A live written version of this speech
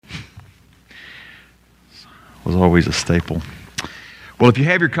was always a staple. Well, if you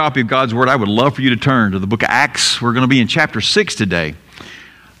have your copy of God's Word, I would love for you to turn to the book of Acts. We're going to be in chapter 6 today.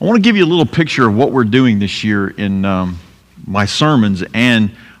 I want to give you a little picture of what we're doing this year in my sermons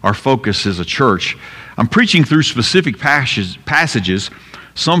and our focus as a church. I'm preaching through specific passages,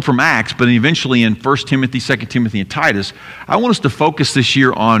 some from Acts, but eventually in 1 Timothy, 2 Timothy, and Titus. I want us to focus this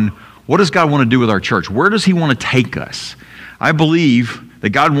year on what does God want to do with our church? Where does He want to take us? I believe that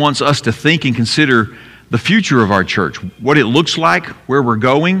God wants us to think and consider the future of our church, what it looks like, where we're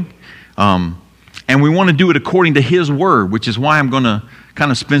going, and we want to do it according to His Word, which is why I'm going to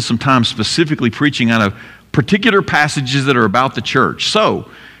kind of spend some time specifically preaching out of particular passages that are about the church. So,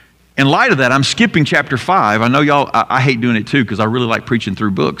 in light of that, I'm skipping chapter 5. I know y'all, I hate doing it too because I really like preaching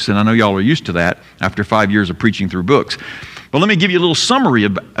through books, and I know y'all are used to that after 5 years of preaching through books. But let me give you a little summary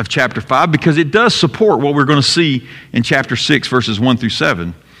of chapter 5 because it does support what we're going to see in chapter 6, verses 1 through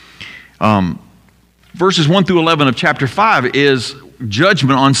 7. Verses 1 through 11 of chapter 5 is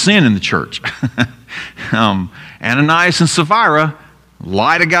judgment on sin in the church. Ananias and Sapphira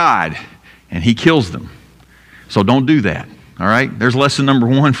lie to God, and He kills them. So don't do that, all right? There's lesson number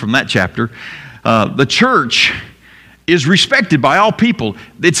 1 from that chapter. The church is respected by all people.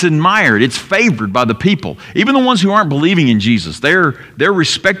 It's admired. It's favored by the people. Even the ones who aren't believing in Jesus, they're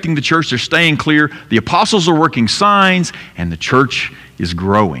respecting the church. They're staying clear. The apostles are working signs, and the church is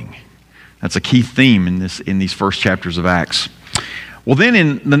growing. That's a key theme in these first chapters of Acts. Well, then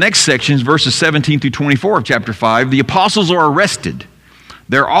in the next sections, verses 17 through 24 of chapter 5, the apostles are arrested.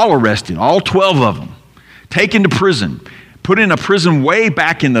 They're all arrested, all 12 of them, taken to prison, put in a prison way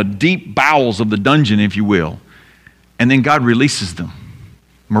back in the deep bowels of the dungeon, if you will. And then God releases them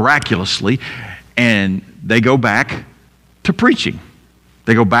miraculously, and they go back to preaching.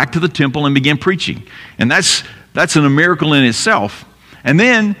 They go back to the temple and begin preaching. And that's a miracle in itself. And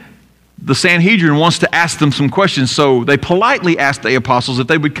then the Sanhedrin wants to ask them some questions, so they politely asked the apostles if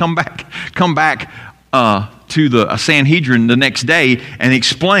they would come back to the Sanhedrin the next day and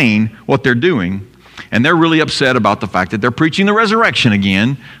explain what they're doing. And they're really upset about the fact that they're preaching the resurrection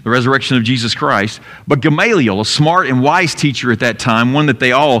again, the resurrection of Jesus Christ. But Gamaliel, a smart and wise teacher at that time, one that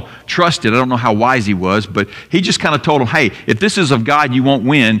they all trusted, I don't know how wise he was, but he just kind of told them, hey, if this is of God, you won't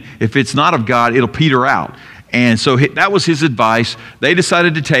win. If it's not of God, it'll peter out. And so that was his advice. They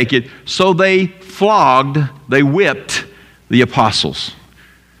decided to take it. So they whipped the apostles.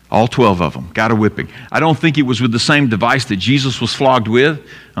 All 12 of them got a whipping. I don't think it was with the same device that Jesus was flogged with,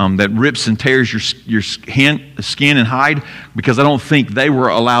 that rips and tears your skin and hide, because I don't think they were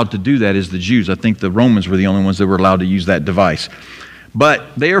allowed to do that as the Jews. I think the Romans were the only ones that were allowed to use that device.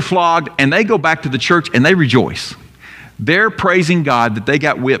 But they are flogged, and they go back to the church, and they rejoice. They're praising God that they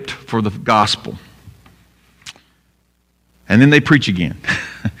got whipped for the gospel. And then they preach again.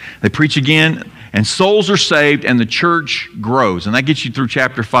 They preach again, and souls are saved, and the church grows. And that gets you through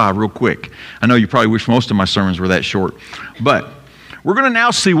chapter 5 real quick. I know you probably wish most of my sermons were that short. But we're going to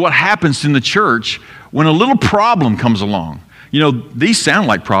now see what happens in the church when a little problem comes along. You know, these sound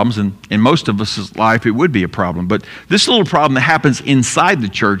like problems, and in most of us' life it would be a problem. But this little problem that happens inside the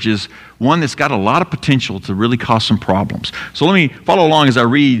church is one that's got a lot of potential to really cause some problems. So let me follow along as I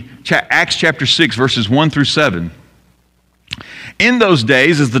read Acts chapter 6, verses 1 through 7. In those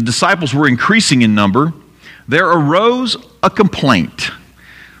days, as the disciples were increasing in number, there arose a complaint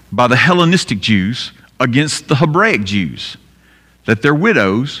by the Hellenistic Jews against the Hebraic Jews that their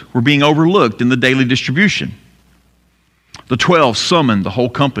widows were being overlooked in the daily distribution. The 12 summoned the whole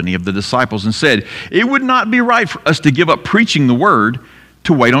company of the disciples and said, "It would not be right for us to give up preaching the word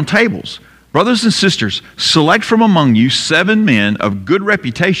to wait on tables. Brothers and sisters, select from among you 7 men of good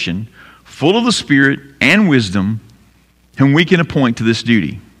reputation, full of the Spirit and wisdom, whom we can appoint to this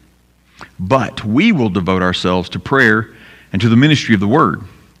duty. But we will devote ourselves to prayer and to the ministry of the word."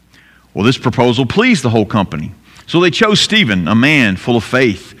 Well, this proposal pleased the whole company. So they chose Stephen, a man full of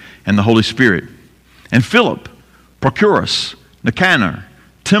faith and the Holy Spirit, and Philip, Prochorus, Nicanor,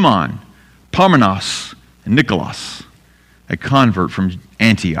 Timon, Parmenas, and Nicholas, a convert from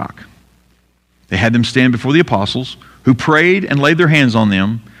Antioch. They had them stand before the apostles, who prayed and laid their hands on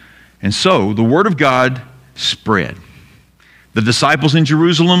them, and so the word of God spread. The disciples in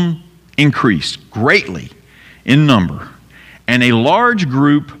Jerusalem increased greatly in number, and a large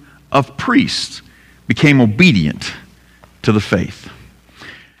group of priests became obedient to the faith.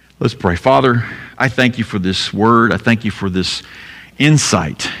 Let's pray. Father, I thank you for this word. I thank you for this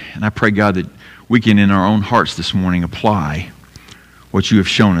insight. And I pray, God, that we can in our own hearts this morning apply what you have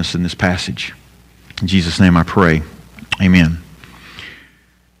shown us in this passage. In Jesus' name I pray. Amen.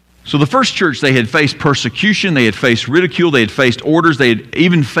 So the first church, they had faced persecution, they had faced ridicule, they had faced orders, they had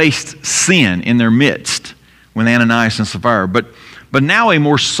even faced sin in their midst. when Ananias and Sapphira. But now a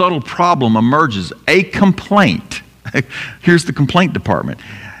more subtle problem emerges, a complaint. Here's the complaint department.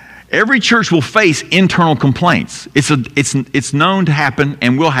 Every church will face internal complaints. It's known to happen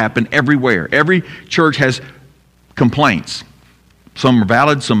and will happen everywhere. Every church has complaints. Some are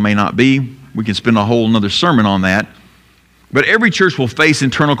valid, some may not be. We can spend a whole another sermon on that. But every church will face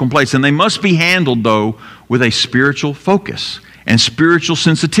internal complaints, and they must be handled, though, with a spiritual focus and spiritual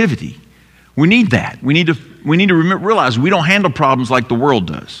sensitivity. We need that. We need to realize we don't handle problems like the world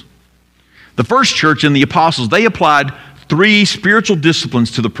does. The first church and the apostles, they applied 3 spiritual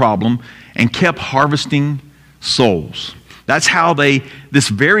disciplines to the problem and kept harvesting souls. That's how this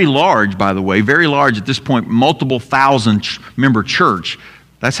very large, by the way, very large at this point, multiple thousand member church,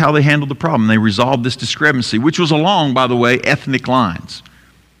 that's how they handled the problem. They resolved this discrepancy, which was along, by the way, ethnic lines.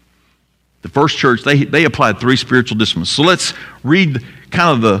 The first church, they applied 3 spiritual disciplines. So let's read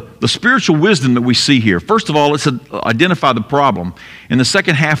kind of the spiritual wisdom that we see here. First of all, let's identify the problem. In the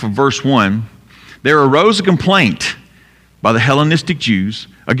second half of verse 1, there arose a complaint by the Hellenistic Jews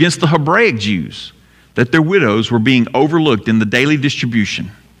against the Hebraic Jews that their widows were being overlooked in the daily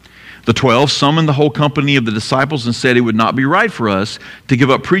distribution. The 12 summoned the whole company of the disciples and said, "It would not be right for us to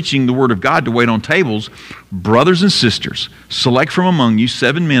give up preaching the word of God to wait on tables. Brothers and sisters, select from among you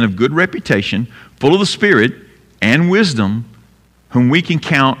 7 men of good reputation, full of the Spirit and wisdom, whom we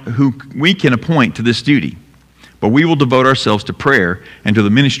can appoint to this duty. But we will devote ourselves to prayer and to the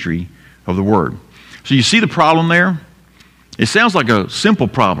ministry of the word." So you see the problem there? It sounds like a simple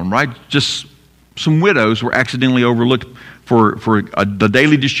problem, right? Just some widows were accidentally overlooked for the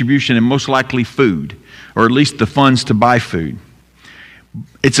daily distribution and most likely food, or at least the funds to buy food.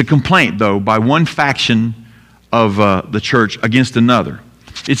 It's a complaint, though, by one faction of the church against another.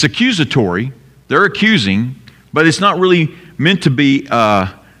 It's accusatory. They're accusing, but it's not really meant to be an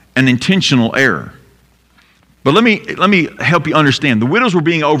intentional error. But let me help you understand. The widows were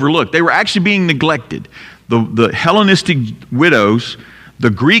being overlooked. They were actually being neglected. The Hellenistic widows, the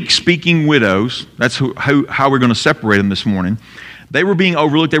Greek-speaking widows, that's how we're going to separate them this morning. They were being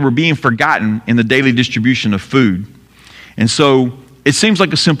overlooked. They were being forgotten in the daily distribution of food. And so it seems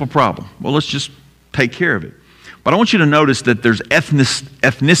like a simple problem. Well, let's just take care of it. But I want you to notice that there's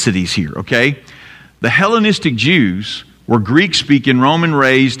ethnicities here, okay? The Hellenistic Jews were Greek-speaking,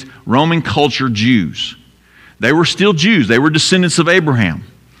 Roman-raised, Roman culture Jews. They were still Jews. They were descendants of Abraham.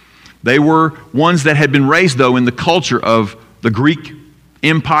 They were ones that had been raised, though, in the culture of the Greek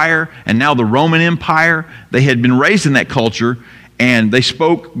Empire and now the Roman Empire. They had been raised in that culture, and they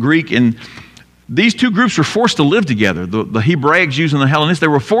spoke Greek. And these two groups were forced to live together. The Hebraic Jews and the Hellenists, they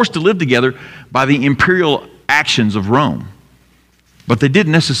were forced to live together by the imperial actions of Rome. But they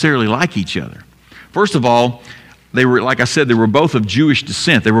didn't necessarily like each other. First of all, they were, like I said, they were both of Jewish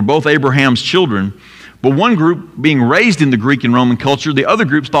descent. They were both Abraham's children. But one group being raised in the Greek and Roman culture, the other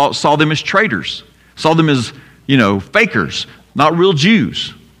group saw them as traitors, saw them as, fakers, not real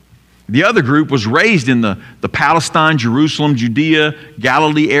Jews. The other group was raised in the Palestine, Jerusalem, Judea,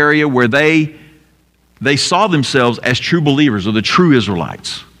 Galilee area where they saw themselves as true believers or the true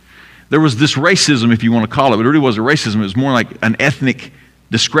Israelites. There was this racism, if you want to call it, but it really wasn't racism. It was more like an ethnic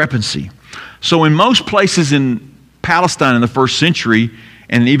discrepancy. So in most places in Palestine in the first century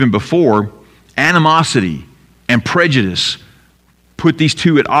and even before, animosity and prejudice put these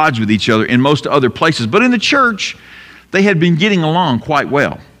two at odds with each other in most other places. But in the church, they had been getting along quite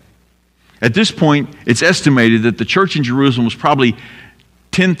well. At this point, it's estimated that the church in Jerusalem was probably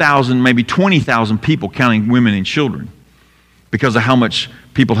 10,000, maybe 20,000 people, counting women and children, because of how much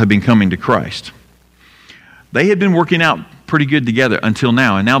people had been coming to Christ. They had been working out pretty good together until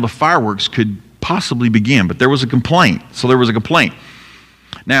now, and now the fireworks could possibly begin. But there was a complaint. So there was a complaint.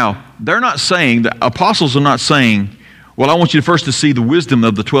 Now, they're not saying, the apostles are not saying, well, I want you first to see the wisdom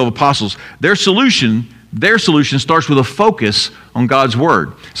of the 12 apostles. Their solution starts with a focus on God's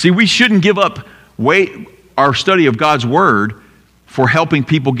Word. See, we shouldn't give up our study of God's Word for helping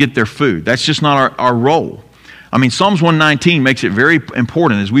people get their food. That's just not our role. I mean, Psalms 119 makes it very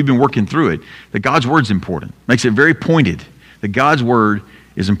important, as we've been working through it, that God's Word's important. Makes it very pointed that God's Word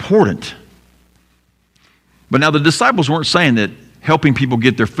is important. But now the disciples weren't saying that helping people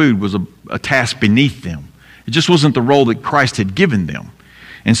get their food was a task beneath them. It just wasn't the role that Christ had given them.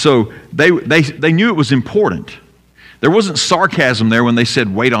 And so they knew it was important. There wasn't sarcasm there when they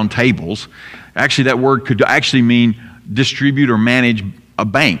said wait on tables. Actually, that word could actually mean distribute or manage a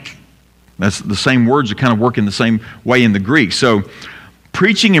bank. That's the same words are kind of working the same way in the Greek. So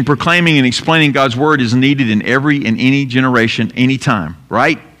preaching and proclaiming and explaining God's Word is needed in every and any generation, any time,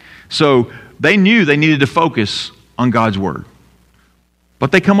 right? So they knew they needed to focus on God's Word.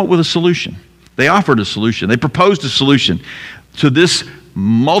 But they come up with a solution. They offered a solution. They proposed a solution to this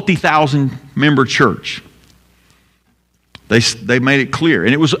multi-thousand member church. They made it clear,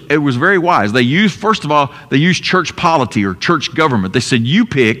 and it was very wise. They used, first of all, they used church polity or church government. They said, you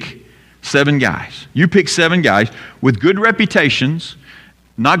pick 7 guys. You pick 7 guys with good reputations,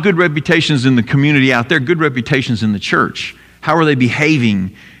 not good reputations in the community out there, good reputations in the church. How are they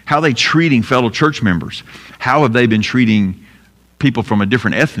behaving? How are they treating fellow church members? How have they been treating people from a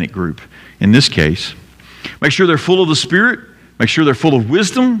different ethnic group in this case? Make sure they're full of the Spirit. Make sure they're full of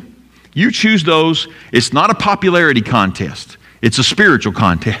wisdom. You choose those. It's not a popularity contest. It's a spiritual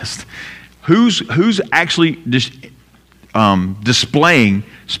contest. Who's actually displaying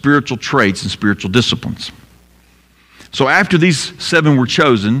spiritual traits and spiritual disciplines? So after these 7 were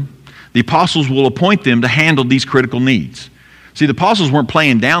chosen, the apostles will appoint them to handle these critical needs. See, the apostles weren't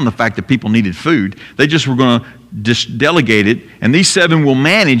playing down the fact that people needed food. They just were going to delegate it, and these 7 will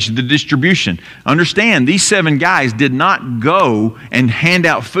manage the distribution. Understand, these 7 guys did not go and hand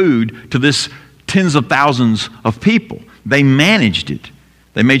out food to this tens of thousands of people. They managed it.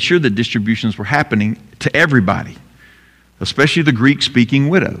 They made sure that distributions were happening to everybody, especially the Greek-speaking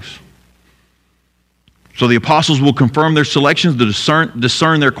widows. So the apostles will confirm their selections, to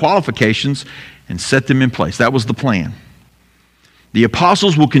discern their qualifications, and set them in place. That was the plan. The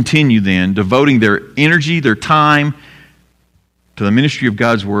apostles will continue then, devoting their energy, their time, to the ministry of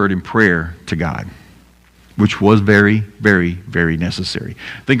God's word and prayer to God, which was very, very, very necessary.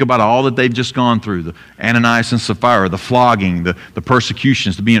 Think about all that they've just gone through, the Ananias and Sapphira, the flogging, the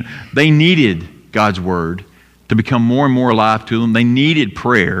persecutions. They needed God's word to become more and more alive to them. They needed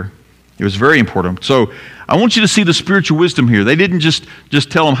prayer. It was very important. So I want you to see the spiritual wisdom here. They didn't just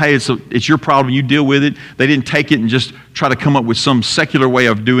tell them, hey, it's your problem, you deal with it. They didn't take it and just try to come up with some secular way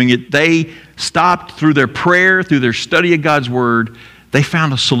of doing it. They stopped through their prayer, through their study of God's word. They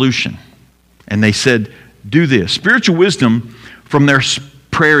found a solution. And they said, do this. Spiritual wisdom from their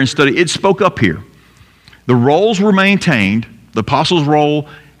prayer and study, it spoke up here. The roles were maintained. The apostles' role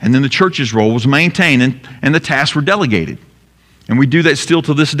and then the church's role was maintained, and the tasks were delegated. And we do that still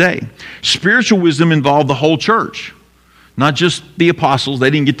to this day. Spiritual wisdom involved the whole church, not just the apostles. They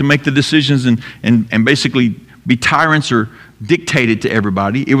didn't get to make the decisions and basically be tyrants or dictate it to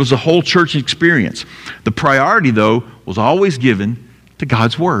everybody. It was a whole church experience. The priority, though, was always given to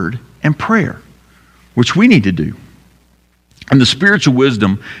God's word and prayer, which we need to do. And the spiritual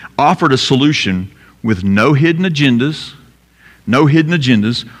wisdom offered a solution with no hidden agendas,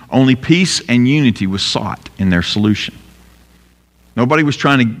 only peace and unity was sought in their solution. Nobody was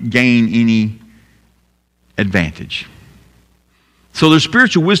trying to gain any advantage. So their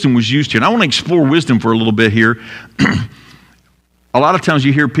spiritual wisdom was used here. And I want to explore wisdom for a little bit here. A lot of times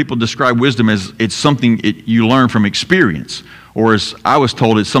you hear people describe wisdom as it's something you learn from experience. Or as I was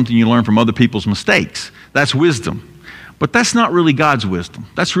told, it's something you learn from other people's mistakes. That's wisdom. But that's not really God's wisdom.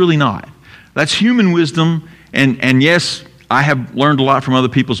 That's really not. That's human wisdom. And yes, I have learned a lot from other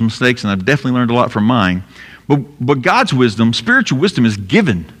people's mistakes, and I've definitely learned a lot from mine. But God's wisdom, spiritual wisdom, is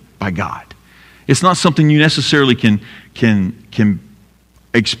given by God. It's not something you necessarily can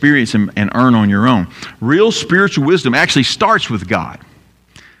experience and earn on your own. Real spiritual wisdom actually starts with God.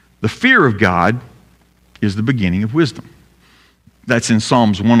 The fear of God is the beginning of wisdom. That's in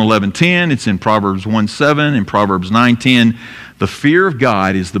Psalms 111:10. It's in Proverbs 1:7 and Proverbs 9:10. The fear of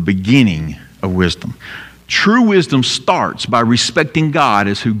God is the beginning of wisdom. True wisdom starts by respecting God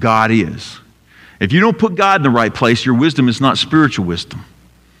as who God is. If you don't put God in the right place, your wisdom is not spiritual wisdom.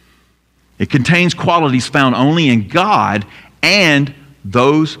 It contains qualities found only in God and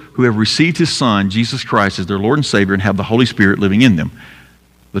those who have received His Son, Jesus Christ, as their Lord and Savior and have the Holy Spirit living in them,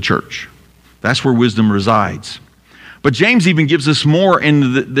 the church. That's where wisdom resides. But James even gives us more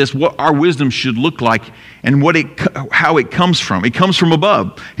into this, what our wisdom should look like and how it comes from. It comes from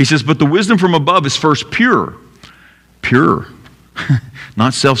above. He says, but the wisdom from above is first pure. Pure,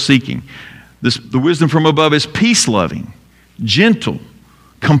 not self-seeking. The wisdom from above is peace-loving, gentle,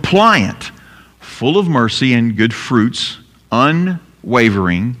 compliant, full of mercy and good fruits,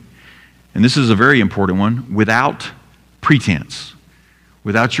 unwavering, and this is a very important one, without pretense,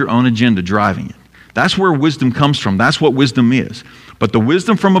 without your own agenda driving it. That's where wisdom comes from. That's what wisdom is. But the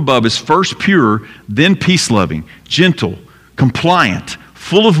wisdom from above is first pure, then peace-loving, gentle, compliant,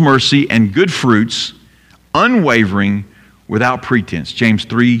 full of mercy and good fruits, unwavering, without pretense. James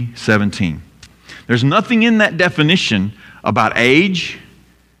 3:17. There's nothing in that definition about age,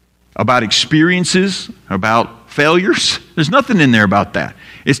 about experiences, about failures. There's nothing in there about that.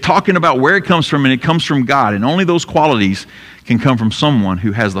 It's talking about where it comes from, and it comes from God. And only those qualities can come from someone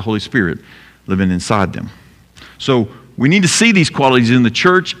who has the Holy Spirit living inside them. So we need to see these qualities in the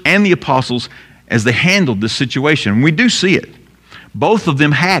church and the apostles as they handled this situation. And we do see it. Both of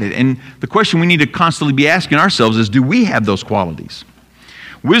them had it. And the question we need to constantly be asking ourselves is, do we have those qualities?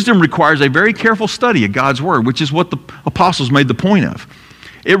 Wisdom requires a very careful study of God's Word, which is what the apostles made the point of.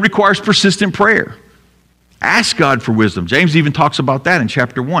 It requires persistent prayer. Ask God for wisdom. James even talks about that in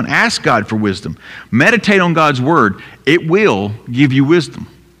chapter 1. Ask God for wisdom. Meditate on God's Word. It will give you wisdom.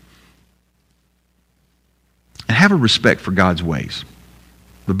 And have a respect for God's ways.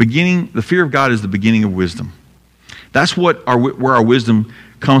 The fear of God is the beginning of wisdom. That's where our wisdom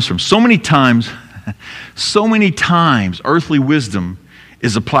comes from. So many times, earthly wisdom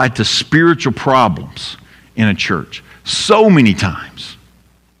is applied to spiritual problems in a church. So many times.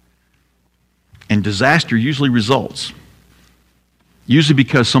 And disaster usually results. Usually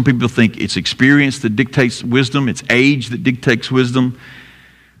because some people think it's experience that dictates wisdom, it's age that dictates wisdom.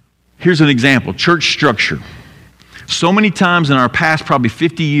 Here's an example, church structure. So many times in our past, probably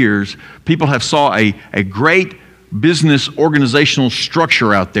 50 years, people have saw a great business organizational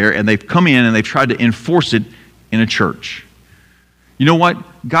structure out there, and they've come in and they've tried to enforce it in a church. You know what?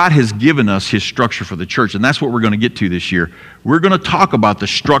 God has given us His structure for the church, and that's what we're going to get to this year. We're going to talk about the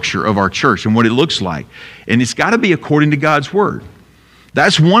structure of our church and what it looks like. And it's got to be according to God's Word.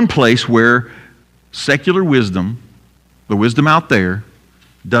 That's one place where secular wisdom, the wisdom out there,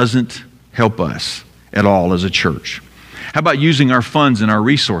 doesn't help us at all as a church. How about using our funds and our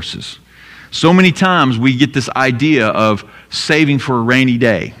resources? So many times we get this idea of saving for a rainy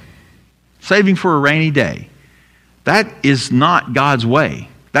day. Saving for a rainy day. That is not God's way.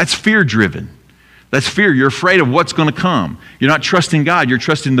 That's fear-driven. That's fear. You're afraid of what's going to come. You're not trusting God. You're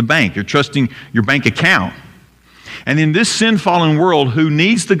trusting the bank. You're trusting your bank account. And in this sin-fallen world, who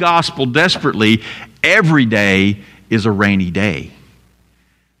needs the gospel desperately, every day is a rainy day.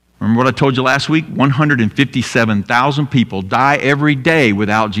 Remember what I told you last week? 157,000 people die every day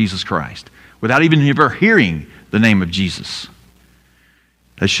without Jesus Christ, without even ever hearing the name of Jesus.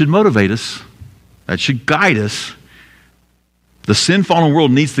 That should motivate us. That should guide us. The sin-fallen world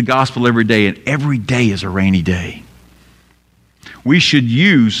needs the gospel every day, and every day is a rainy day. We should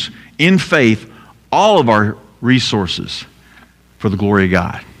use, in faith, all of our resources for the glory of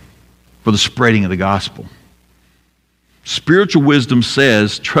God, for the spreading of the gospel. Spiritual wisdom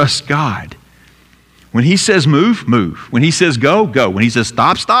says, trust God. When He says move, move. When He says go, go. When He says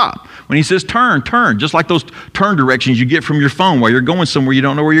stop, stop. When He says turn, turn. Just like those turn directions you get from your phone while you're going somewhere you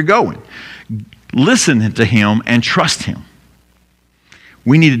don't know where you're going. Listen to Him and trust Him.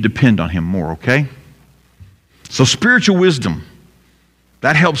 We need to depend on Him more, okay? So spiritual wisdom,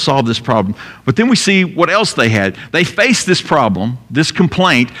 that helps solve this problem. But then we see what else they had. They faced this problem, this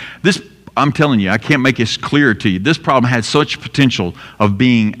complaint. I'm telling you, I can't make it clearer to you. This problem had such potential of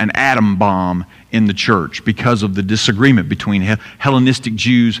being an atom bomb in the church because of the disagreement between Hellenistic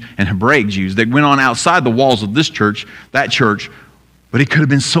Jews and Hebraic Jews that went on outside the walls of this church, that church, but it could have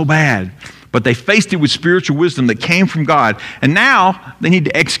been so bad. But they faced it with spiritual wisdom that came from God, and now they need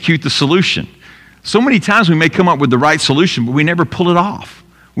to execute the solution. So many times we may come up with the right solution, but we never pull it off.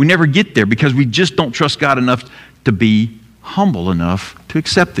 We never get there because we just don't trust God enough to be humble enough to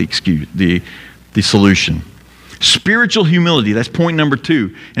accept the solution. Spiritual humility, that's point number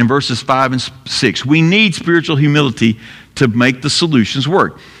 2 in verses 5 and 6. We need spiritual humility to make the solutions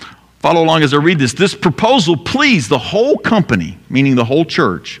work. Follow along as I read this. This proposal pleased the whole company, meaning the whole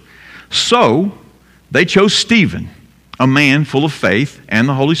church. So they chose Stephen, a man full of faith and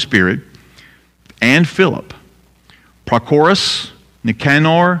the Holy Spirit, and Philip, Prochorus,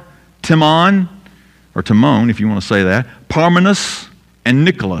 Nicanor, Timon, if you want to say that, Parmenas, and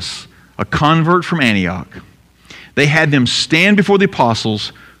Nicholas, a convert from Antioch. They had them stand before the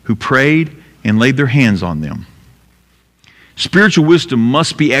apostles, who prayed and laid their hands on them. Spiritual wisdom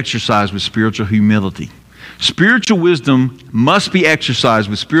must be exercised with spiritual humility. Spiritual wisdom must be exercised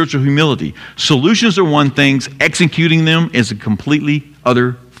with spiritual humility. Solutions are one thing, executing them is a completely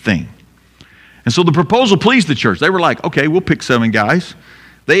other thing. And so the proposal pleased the church. They were like, okay, we'll pick 7 guys.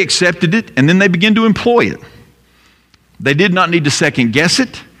 They accepted it, and then they began to employ it. They did not need to second guess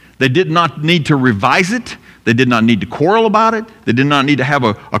it. They did not need to revise it. They did not need to quarrel about it. They did not need to have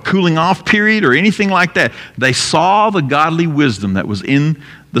a cooling off period or anything like that. They saw the godly wisdom that was in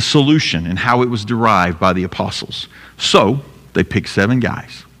the solution and how it was derived by the apostles. So they picked 7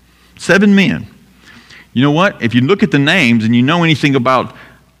 guys, 7 men. You know what? If you look at the names and you know anything about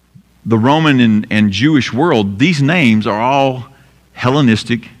the Roman and Jewish world, these names are all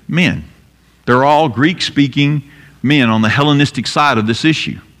Hellenistic men. They're all Greek-speaking men on the Hellenistic side of this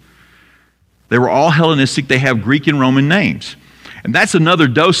issue. They were all Hellenistic. They have Greek and Roman names. And that's another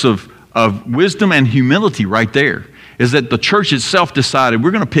dose of wisdom and humility right there. is that the church itself decided we're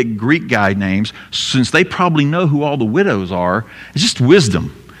going to pick Greek guy names since they probably know who all the widows are. It's just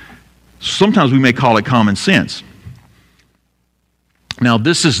wisdom. Sometimes we may call it common sense. Now,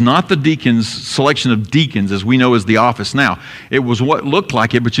 this is not the deacons' selection of deacons as we know as the office now. It was what looked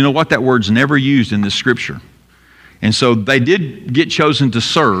like it, but you know what? That word's never used in this scripture. And so they did get chosen to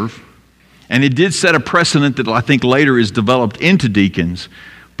serve, and it did set a precedent that I think later is developed into deacons,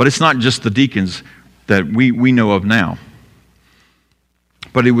 but it's not just the deacons that we know of now.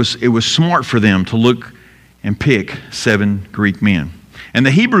 But it was smart for them to look and pick 7 Greek men. And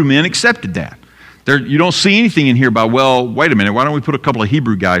the Hebrew men accepted that. You don't see anything in here about, well, wait a minute, why don't we put a couple of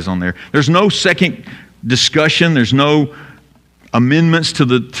Hebrew guys on there? There's no second discussion. There's no amendments to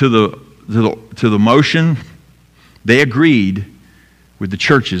the motion. They agreed with the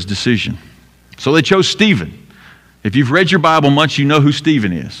church's decision. So they chose Stephen. If you've read your Bible much, you know who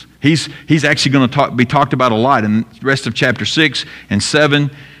Stephen is. He's actually going to be talked about a lot in the rest of chapter 6 and 7.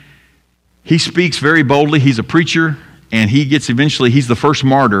 He speaks very boldly. He's a preacher, and he's the first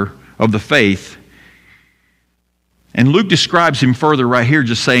martyr of the faith. And Luke describes him further right here,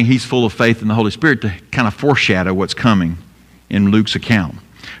 just saying he's full of faith in the Holy Spirit to kind of foreshadow what's coming in Luke's account.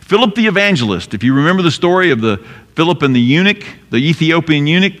 Philip the evangelist. If you remember the story of the Philip and the eunuch, the Ethiopian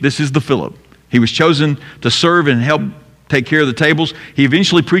eunuch, this is the Philip. He was chosen to serve and help take care of the tables. He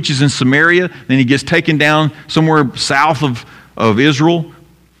eventually preaches in Samaria. Then he gets taken down somewhere south of Israel,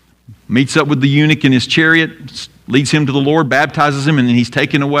 meets up with the eunuch in his chariot, leads him to the Lord, baptizes him, and then he's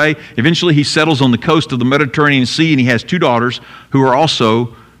taken away. Eventually he settles on the coast of the Mediterranean Sea, and he has 2 daughters who are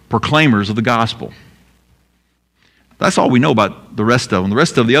also proclaimers of the gospel. That's all we know about the rest of them. The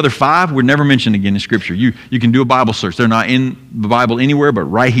rest of the other 5 were never mentioned again in Scripture. You can do a Bible search. They're not in the Bible anywhere but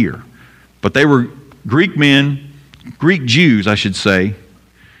right here. But they were Greek men, Greek Jews, I should say,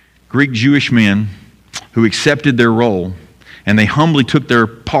 Greek Jewish men who accepted their role, and they humbly took their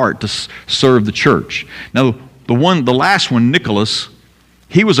part to serve the church. Now, the last one, Nicholas,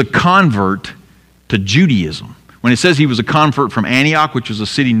 he was a convert to Judaism. When it says he was a convert from Antioch, which was a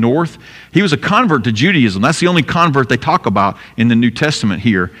city north, he was a convert to Judaism. That's the only convert they talk about in the New Testament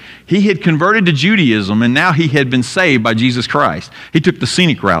here. He had converted to Judaism, and now he had been saved by Jesus Christ. He took the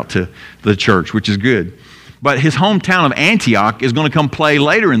scenic route to the church, which is good. But his hometown of Antioch is going to come play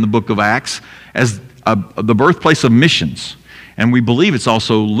later in the book of Acts as the birthplace of missions. And we believe it's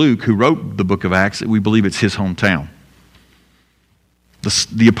also Luke, who wrote the book of Acts, we believe it's his hometown.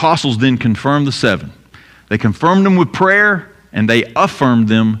 The apostles then confirmed the 7. They confirmed them with prayer, and they affirmed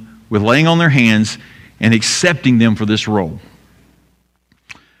them with laying on their hands and accepting them for this role.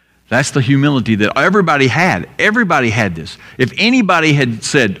 That's the humility that everybody had. Everybody had this. If anybody had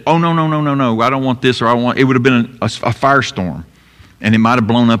said, oh, no, I don't want this, it would have been a firestorm, and it might have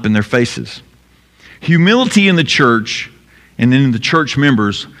blown up in their faces. Humility in the church and in the church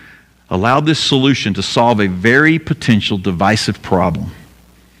members allowed this solution to solve a very potential divisive problem.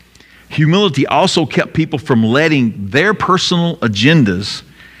 Humility also kept people from letting their personal agendas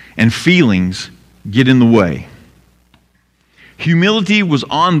and feelings get in the way. Humility was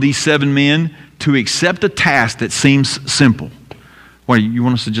on these 7 men to accept a task that seems simple. What, you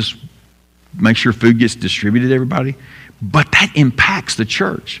want us to just make sure food gets distributed to everybody? But that impacts the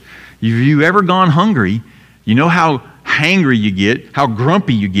church. If you've ever gone hungry, you know how hangry you get, how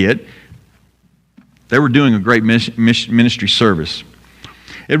grumpy you get. They were doing a great ministry service.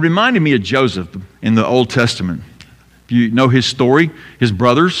 It reminded me of Joseph in the Old Testament. If you know his story, his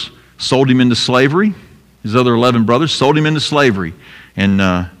brothers sold him into slavery. His other 11 brothers sold him into slavery.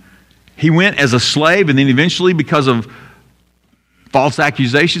 And he went as a slave, and then eventually, because of false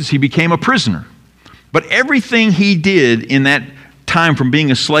accusations, he became a prisoner. But everything he did in that time from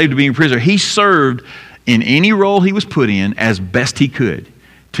being a slave to being a prisoner, he served in any role he was put in as best he could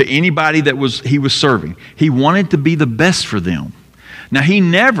to anybody that he was serving. He wanted to be the best for them. Now, he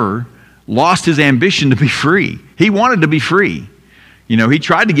never lost his ambition to be free. He wanted to be free. You know, he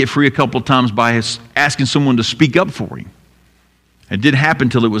tried to get free a couple of times by asking someone to speak up for him. It didn't happen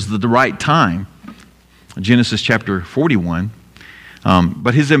until it was the right time. Genesis chapter 41.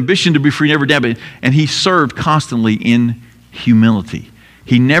 But his ambition to be free never died. And he served constantly in humility.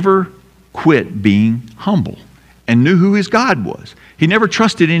 He never quit being humble and knew who his God was. He never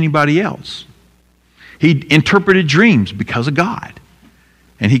trusted anybody else. He interpreted dreams because of God.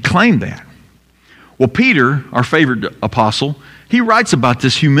 And he claimed that. Well, Peter, our favorite apostle, he writes about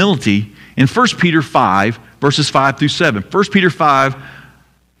this humility in 1 Peter 5, verses 5 through 7. 1 Peter 5,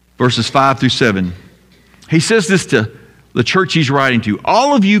 verses 5 through 7. He says this to the church he's writing to.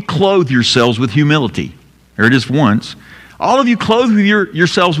 All of you clothe yourselves with humility. There it is once. All of you clothe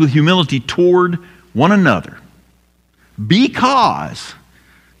yourselves with humility toward one another. Because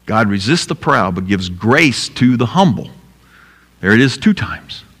God resists the proud but gives grace to the humble. There it is 2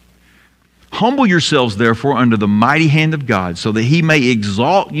 times. Humble yourselves, therefore, under the mighty hand of God, so that he may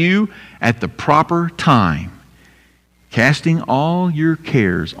exalt you at the proper time, casting all your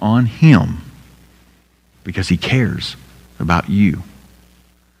cares on him, because he cares about you.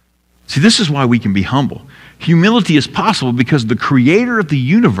 See, this is why we can be humble. Humility is possible because the creator of the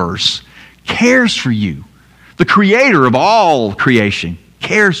universe cares for you. The creator of all creation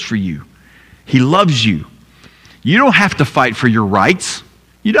cares for you. He loves you. You don't have to fight for your rights.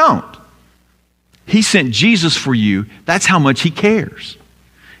 You don't. He sent Jesus for you. That's how much he cares.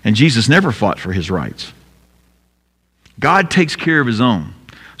 And Jesus never fought for his rights. God takes care of his own.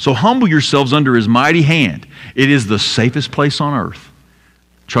 So humble yourselves under his mighty hand. It is the safest place on earth.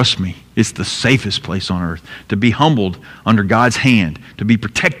 Trust me, it's the safest place on earth to be humbled under God's hand, to be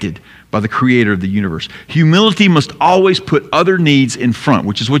protected by the creator of the universe. Humility must always put other needs in front,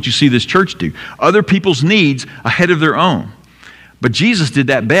 which is what you see this church do. Other people's needs ahead of their own. But Jesus did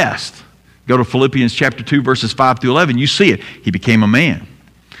that best. Go to Philippians chapter 2, verses 5 through 11. You see it. He became a man.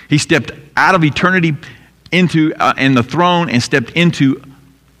 He stepped out of eternity into and the throne and stepped into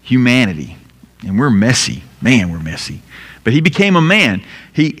humanity. And we're messy. Man, we're messy. But he became a man.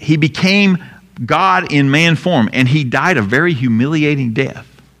 He became God in man form, and he died a very humiliating death.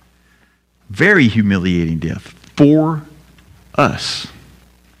 Very humiliating death for us.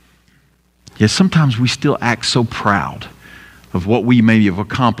 Yet sometimes we still act so proud of what we maybe have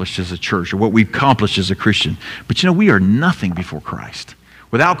accomplished as a church or what we've accomplished as a Christian. But we are nothing before Christ.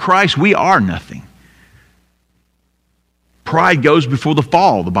 Without Christ, we are nothing. Pride goes before the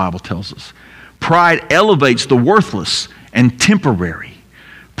fall, the Bible tells us. Pride elevates the worthless and temporary.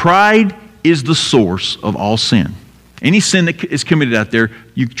 Pride is the source of all sin. Any sin that is committed out there,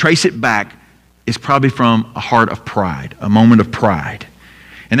 you trace it back, it's probably from a heart of pride, a moment of pride.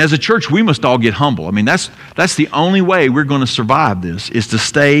 And as a church, we must all get humble. I mean, that's the only way we're going to survive this, is to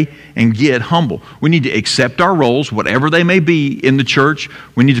stay and get humble. We need to accept our roles, whatever they may be in the church.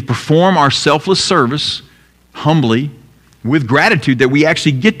 We need to perform our selfless service humbly with gratitude that we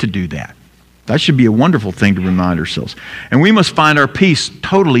actually get to do that. That should be a wonderful thing to remind ourselves. And we must find our peace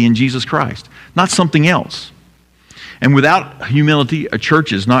totally in Jesus Christ, not something else. And without humility, a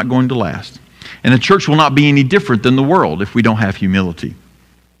church is not going to last. And a church will not be any different than the world if we don't have humility.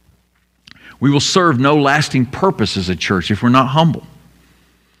 We will serve no lasting purpose as a church if we're not humble.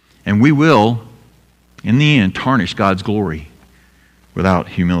 And we will, in the end, tarnish God's glory without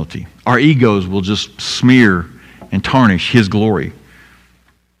humility. Our egos will just smear and tarnish his glory.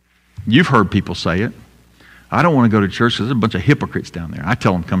 You've heard people say it. I don't want to go to church because there's a bunch of hypocrites down there. I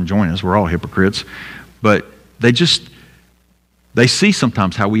tell them, come join us. We're all hypocrites. But they see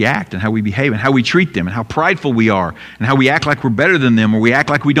sometimes how we act and how we behave and how we treat them and how prideful we are and how we act like we're better than them, or we act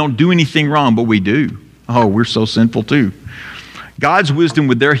like we don't do anything wrong, but we do. Oh, we're so sinful too. God's wisdom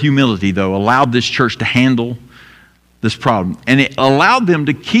with their humility, though, allowed this church to handle this problem. And it allowed them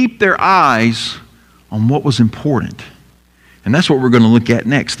to keep their eyes on what was important. And that's what we're going to look at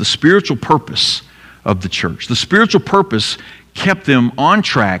next, the spiritual purpose of the church. The spiritual purpose kept them on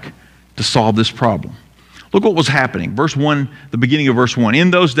track to solve this problem. Look what was happening. Verse 1, the beginning of verse 1.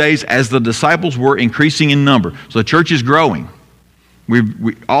 In those days, as the disciples were increasing in number. So the church is growing.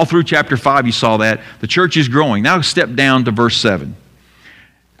 We all through chapter 5 you saw that. The church is growing. Now step down to verse 7.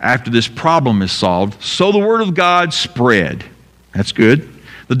 After this problem is solved, so the word of God spread. That's good.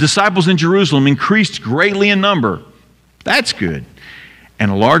 The disciples in Jerusalem increased greatly in number. That's good.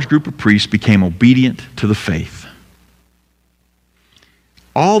 And a large group of priests became obedient to the faith.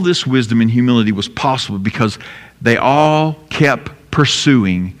 All this wisdom and humility was possible because they all kept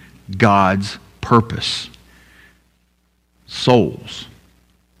pursuing God's purpose. Souls.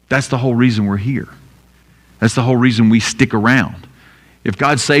 That's the whole reason we're here. That's the whole reason we stick around. If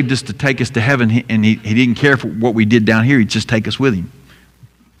God saved us to take us to heaven and He didn't care for what we did down here, He'd just take us with Him.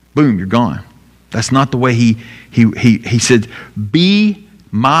 Boom, you're gone. That's not the way He said, be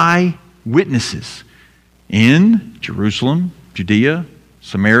my witnesses in Jerusalem, Judea,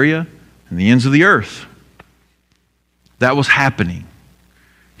 Samaria, and the ends of the earth. That was happening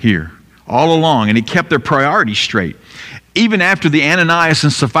here all along, and it kept their priorities straight. Even after the Ananias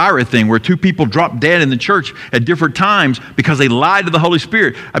and Sapphira thing, where 2 people dropped dead in the church at different times because they lied to the Holy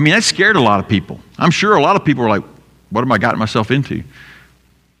Spirit. I mean, that scared a lot of people. I'm sure a lot of people were like, what have I gotten myself into?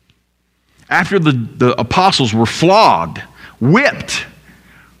 After the apostles were flogged, whipped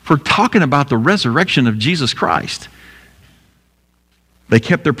for talking about the resurrection of Jesus Christ, they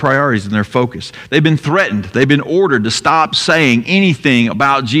kept their priorities and their focus. They've been threatened. They've been ordered to stop saying anything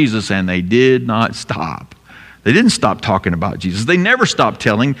about Jesus, and they did not stop. They didn't stop talking about Jesus. They never stopped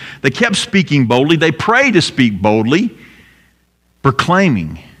telling. They kept speaking boldly. They prayed to speak boldly,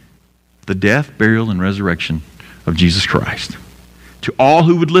 proclaiming the death, burial, and resurrection of Jesus Christ. To all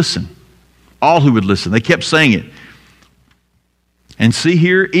who would listen. All who would listen. They kept saying it. And see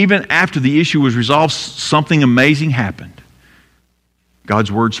here, even after the issue was resolved, something amazing happened.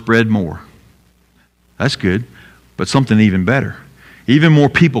 God's word spread more. That's good. But something even better. Even more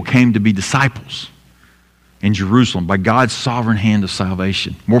people came to be disciples in Jerusalem by God's sovereign hand of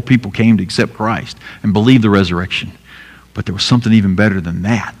salvation. More people came to accept Christ and believe the resurrection. But there was something even better than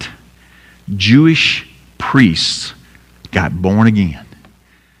that. Jewish priests got born again.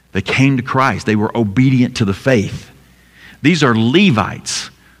 They came to Christ. They were obedient to the faith. These are Levites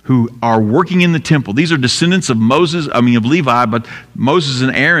who are working in the temple. These are descendants of Levi, but Moses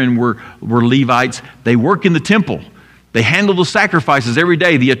and Aaron were Levites. They work in the temple. They handle the sacrifices every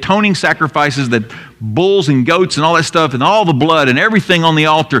day, the atoning sacrifices, that bulls and goats and all that stuff, and all the blood and everything on the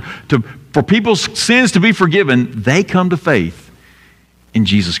altar for people's sins to be forgiven. They come to faith in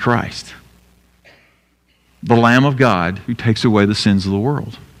Jesus Christ, the Lamb of God who takes away the sins of the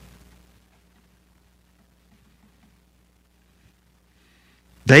world.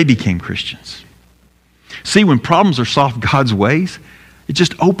 They became Christians. See, when problems are solved God's ways, it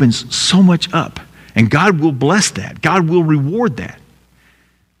just opens so much up. And God will bless that. God will reward that.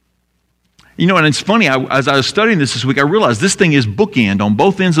 You know, and it's funny, as I was studying this week, I realized this thing is bookend. On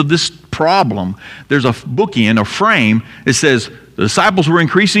both ends of this problem, there's a bookend, a frame. It says the disciples were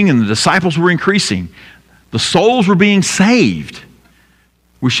increasing and the disciples were increasing. The souls were being saved.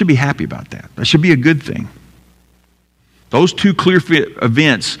 We should be happy about that. That should be a good thing. Those two clear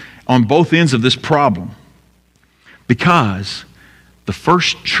events on both ends of this problem. Because the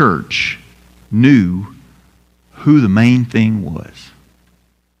first church knew who the main thing was.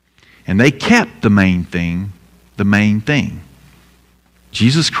 And they kept the main thing.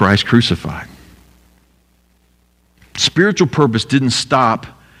 Jesus Christ crucified. Spiritual purpose didn't stop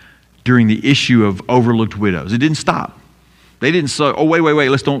during the issue of overlooked widows. It didn't stop. They didn't say, oh, wait,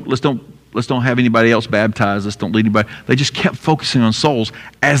 let's don't have anybody else baptized. Let's don't lead anybody. They just kept focusing on souls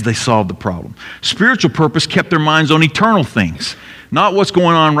as they solved the problem. Spiritual purpose kept their minds on eternal things. Not what's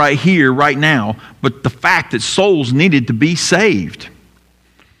going on right here, right now, but the fact that souls needed to be saved.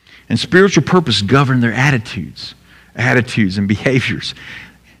 And spiritual purpose governed their attitudes and behaviors,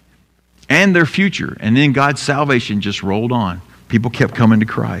 and their future. And then God's salvation just rolled on. People kept coming to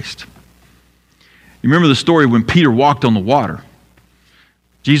Christ. You remember the story when Peter walked on the water?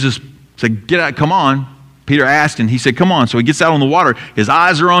 Jesus said, get out, come on. Peter asked, and he said, come on. So he gets out on the water. His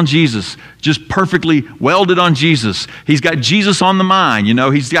eyes are on Jesus, just perfectly welded on Jesus. He's got Jesus on the mind. You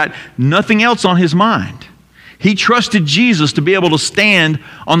know, he's got nothing else on his mind. He trusted Jesus to be able to stand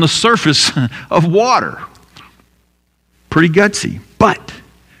on the surface of water. Pretty gutsy. But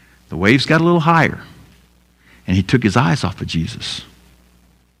the waves got a little higher, and he took his eyes off of Jesus.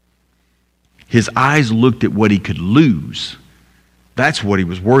 His eyes looked at what he could lose. That's what he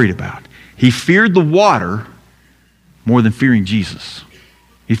was worried about. He feared the water more than fearing Jesus.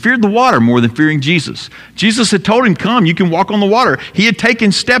 He feared the water more than fearing Jesus. Jesus had told him, come, you can walk on the water. He had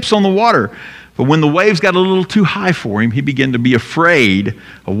taken steps on the water. But when the waves got a little too high for him, he began to be afraid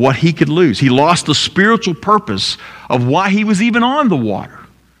of what he could lose. He lost the spiritual purpose of why he was even on the water,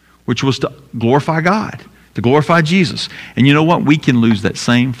 which was to glorify God, to glorify Jesus. And you know what? We can lose that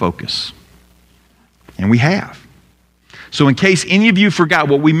same focus. And we have. So in case any of you forgot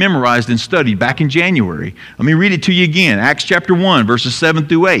what we memorized and studied back in January, let me read it to you again. Acts chapter 1, verses 7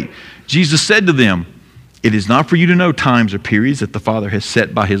 through 8. Jesus said to them, it is not for you to know times or periods that the Father has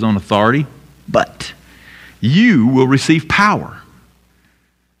set by his own authority, but you will receive power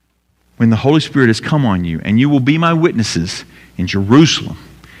when the Holy Spirit has come on you, and you will be my witnesses in Jerusalem,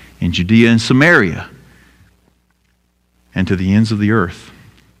 in Judea and Samaria, and to the ends of the earth.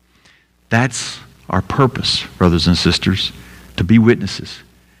 That's our purpose, brothers and sisters, to be witnesses.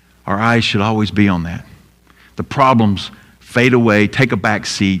 Our eyes should always be on that. The problems fade away, take a back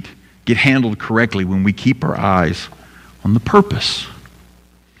seat, get handled correctly when we keep our eyes on the purpose.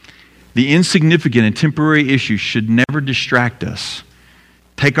 The insignificant and temporary issues should never distract us.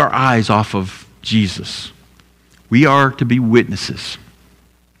 Take our eyes off of Jesus. We are to be witnesses.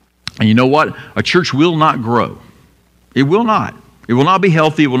 And you know what? A church will not grow. It will not. It will not be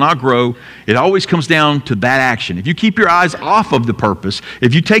healthy. It will not grow. It always comes down to that action. If you keep your eyes off of the purpose,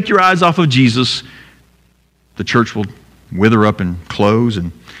 if you take your eyes off of Jesus, the church will wither up and close.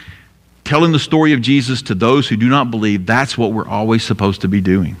 And telling the story of Jesus to those who do not believe, that's what we're always supposed to be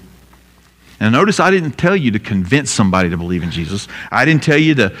doing. And notice I didn't tell you to convince somebody to believe in Jesus. I didn't tell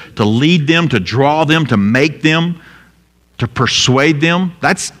you to lead them, to draw them, to make them, to persuade them.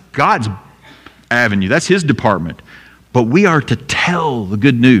 That's God's avenue. That's His department. But we are to tell the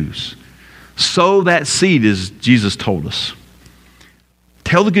good news. Sow that seed, as Jesus told us.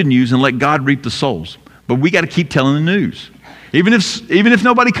 Tell the good news and let God reap the souls. But we got to keep telling the news. Even if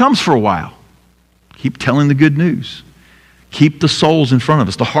nobody comes for a while, keep telling the good news. Keep the souls in front of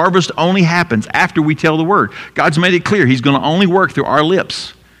us. The harvest only happens after we tell the word. God's made it clear He's going to only work through our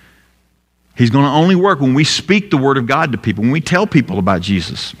lips. He's going to only work when we speak the word of God to people, when we tell people about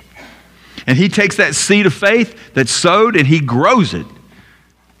Jesus. And He takes that seed of faith that's sowed and He grows it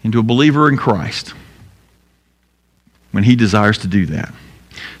into a believer in Christ when He desires to do that.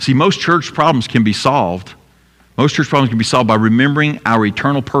 See, most church problems can be solved. Most church problems can be solved by remembering our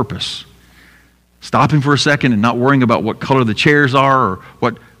eternal purpose. Stopping for a second and not worrying about what color the chairs are or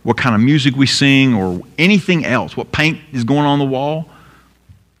what kind of music we sing or anything else, what paint is going on the wall.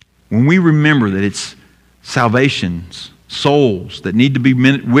 When we remember that it's salvations, souls that need to be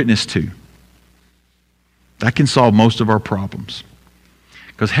witnessed to, that can solve most of our problems.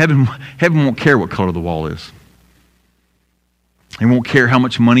 Because heaven won't care what color the wall is. It won't care how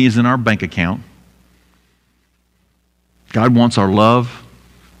much money is in our bank account. God wants our love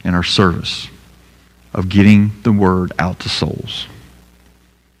and our service of getting the word out to souls.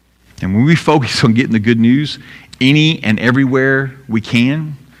 And when we focus on getting the good news any and everywhere we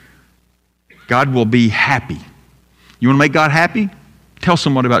can, God will be happy. You want to make God happy? Tell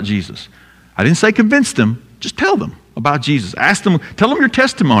someone about Jesus. I didn't say convince them, just tell them about Jesus. Ask them, tell them your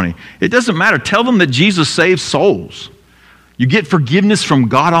testimony. It doesn't matter. Tell them that Jesus saves souls. You get forgiveness from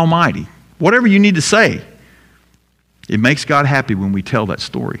God Almighty. Whatever you need to say. It makes God happy when we tell that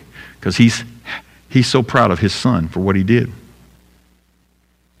story because He's so proud of His Son for what He did.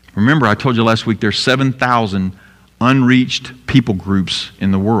 Remember, I told you last week there's 7,000 unreached people groups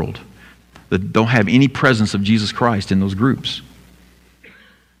in the world that don't have any presence of Jesus Christ in those groups.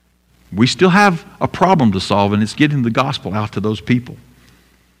 We still have a problem to solve, and it's getting the gospel out to those people.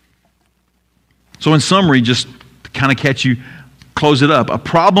 So in summary, just to kind of catch you, close it up, a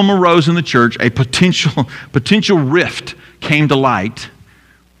problem arose in the church, a potential rift came to light,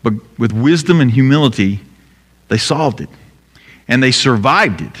 but with wisdom and humility, they solved it. And they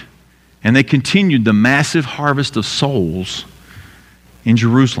survived it. And they continued the massive harvest of souls in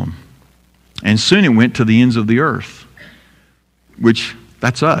Jerusalem. And soon it went to the ends of the earth, which,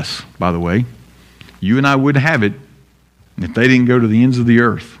 that's us, by the way. You and I wouldn't have it if they didn't go to the ends of the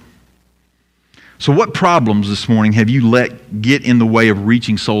earth. So what problems this morning have you let get in the way of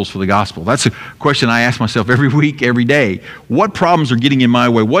reaching souls for the gospel? That's a question I ask myself every week, every day. What problems are getting in my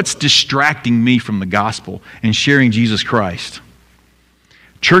way? What's distracting me from the gospel and sharing Jesus Christ?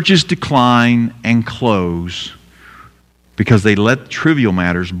 Churches decline and close because they let trivial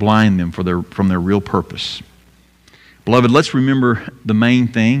matters blind them from their real purpose. Beloved, let's remember the main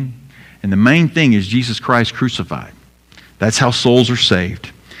thing, and the main thing is Jesus Christ crucified. That's how souls are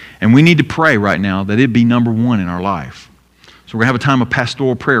saved. And we need to pray right now that it be number one in our life. So we're going to have a time of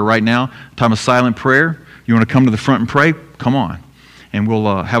pastoral prayer right now, a time of silent prayer. You want to come to the front and pray? Come on. And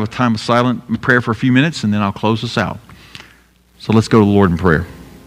we'll have a time of silent prayer for a few minutes, and then I'll close us out. So let's go to the Lord in prayer.